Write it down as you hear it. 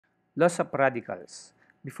Laws of radicals.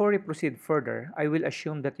 Before we proceed further, I will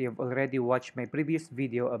assume that you have already watched my previous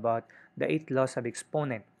video about the 8 laws of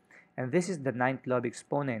exponent. And this is the ninth law of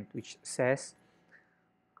exponent, which says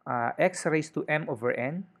x raised to m over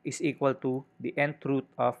n is equal to the nth root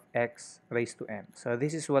of x raised to m. So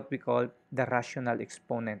this is what we call the rational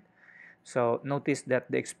exponent. So notice that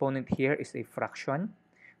the exponent here is a fraction.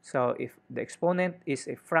 So if the exponent is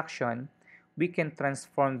a fraction, we can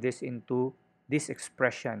transform this into this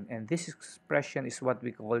expression. And this expression is what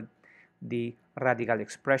we call the radical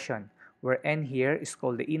expression, where n here is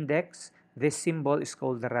called the index, this symbol is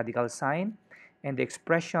called the radical sign, and the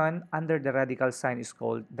expression under the radical sign is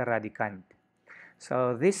called the radicand.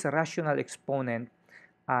 So this rational exponent,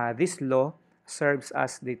 this law serves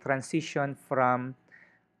as the transition from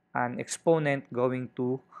an exponent going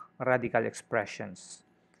to radical expressions.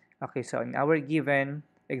 Okay, so in our given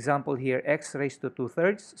example here, x raised to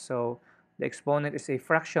 2/3, so the exponent is a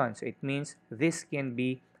fraction, so it means this can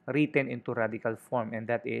be written into radical form, and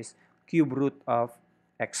that is cube root of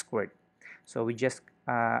x squared. So we just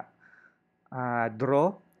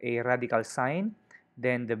draw a radical sign,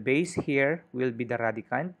 then the base here will be the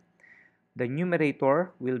radicand, the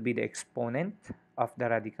numerator will be the exponent of the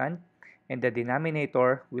radicand, and the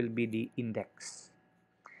denominator will be the index.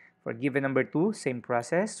 For given number 2, same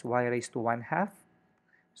process, y raised to 1/2.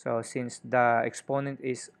 So since the exponent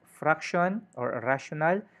is fraction or a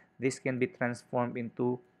rational, this can be transformed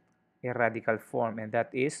into a radical form, and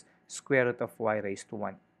that is square root of y raised to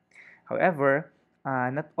 1. However,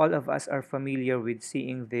 not all of us are familiar with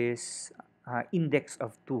seeing this index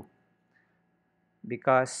of 2,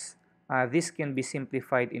 because this can be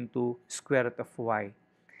simplified into square root of y.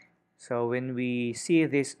 So when we see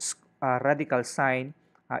this radical sign,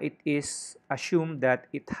 it is assumed that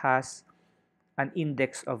it has an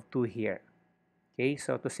index of 2 here. Okay,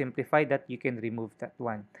 so to simplify that, you can remove that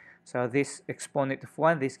one. So this exponent of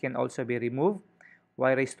 1, this can also be removed.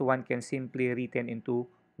 Y raised to 1 can simply written into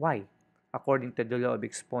y, according to the law of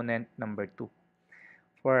exponent number 2.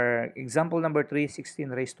 For example number 3,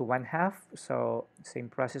 16 raised to 1/2. So same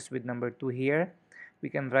process with number 2 here. We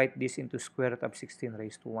can write this into square root of 16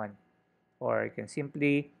 raised to 1. Or you can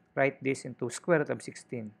simply write this into square root of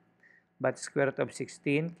 16. But square root of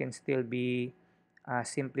 16 can still be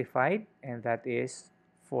simplified, and that is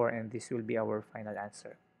 4, and this will be our final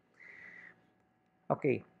answer.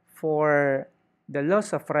 Okay, for the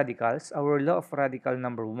laws of radicals, our law of radical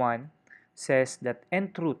number 1 says that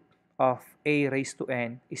nth root of a raised to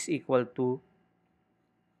n is equal to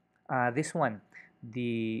this one,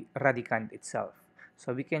 the radicand itself.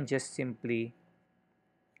 So we can just simply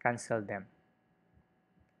cancel them.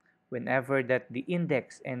 Whenever that the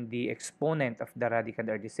index and the exponent of the radicand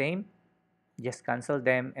are the same, just cancel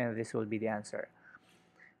them, and this will be the answer.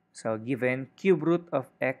 So given cube root of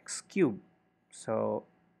x cubed, so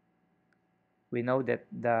we know that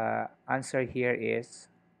the answer here is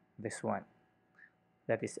this one,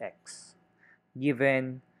 that is x.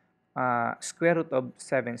 Given square root of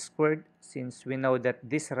 7 squared, since we know that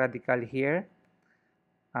this radical here,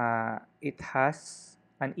 it has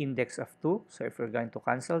an index of 2, so if we're going to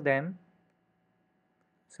cancel them,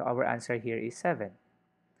 so our answer here is 7.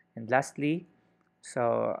 And lastly,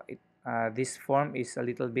 so this form is a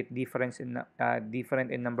little bit different in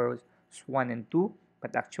numbers 1 and 2,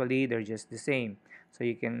 but actually they're just the same. So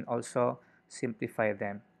you can also simplify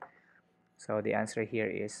them. So the answer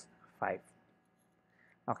here is 5.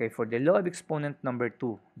 Okay, for the law of exponent number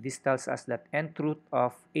 2, this tells us that nth root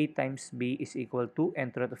of a times b is equal to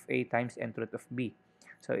nth root of a times nth root of b.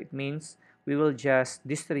 So it means we will just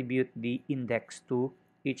distribute the index to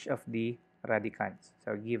each of the radicands.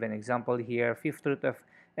 So give an example here, fifth root of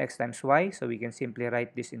x times y. So we can simply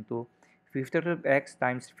write this into fifth root of x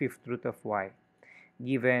times fifth root of y.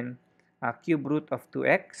 Given cube root of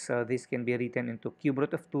 2x, so this can be written into cube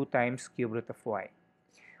root of 2 times cube root of y.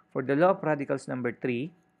 For the law of radicals number 3,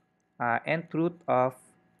 nth root of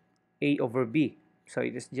a over b. So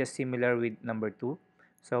it is just similar with number 2.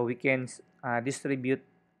 So we can distribute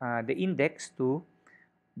the index to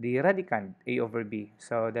the radicand a over b.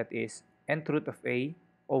 So that is nth root of a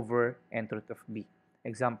over nth root of b.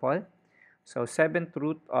 Example, so 7th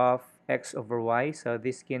root of x over y. So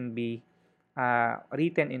this can be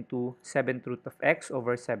written into 7th root of x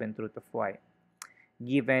over 7th root of y.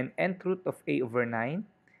 Given nth root of a over 9,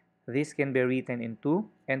 this can be written into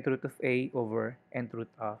nth root of a over nth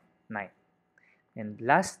root of 9. And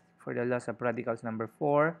last, for the laws of radicals number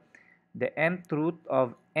 4, the mth root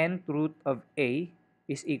of nth root of a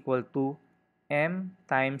is equal to m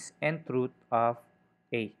times nth root of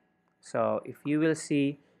a. So if you will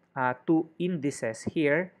see two indices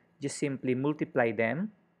here, just simply multiply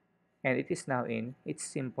them. and it is now in its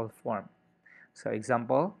simple form. So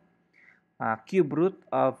example, cube root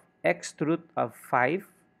of x root of 5.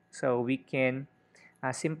 So we can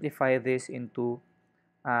simplify this into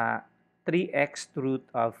uh, 3x root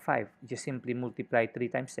of 5. Just simply multiply 3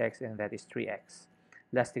 times x, and that is 3x.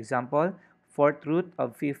 Last example, fourth root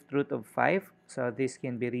of fifth root of 5. So this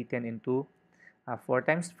can be written into 4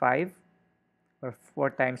 times 5, or 4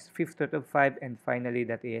 times fifth root of 5, and finally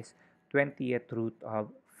that is 20th root of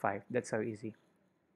 5. That's how easy.